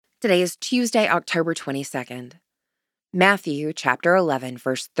Today is Tuesday, October 22nd. Matthew chapter 11,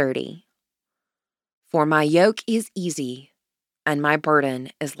 verse 30. For my yoke is easy and my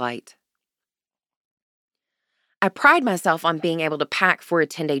burden is light. I pride myself on being able to pack for a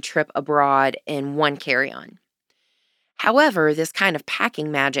 10-day trip abroad in one carry-on. However, this kind of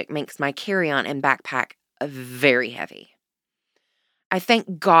packing magic makes my carry-on and backpack very heavy. I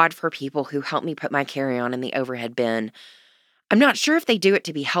thank God for people who help me put my carry-on in the overhead bin. I'm not sure if they do it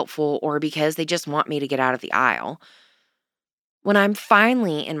to be helpful or because they just want me to get out of the aisle. When I'm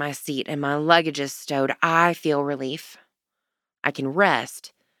finally in my seat and my luggage is stowed, I feel relief. I can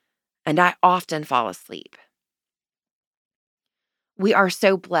rest, and I often fall asleep. We are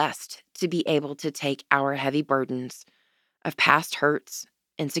so blessed to be able to take our heavy burdens of past hurts,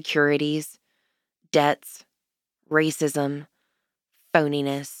 insecurities, debts, racism,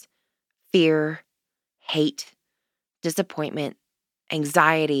 phoniness, fear, hate, disappointment,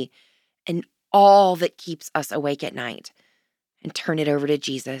 anxiety, and all that keeps us awake at night, and turn it over to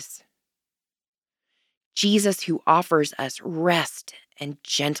Jesus. Jesus who offers us rest and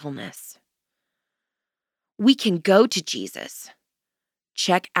gentleness. We can go to Jesus,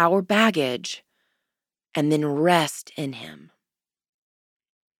 check our baggage, and then rest in Him.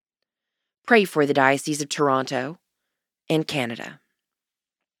 Pray for the Diocese of Toronto and Canada.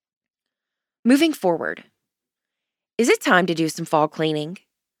 Moving forward, is it time to do some fall cleaning?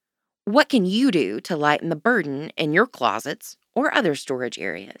 What can you do to lighten the burden in your closets or other storage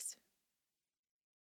areas?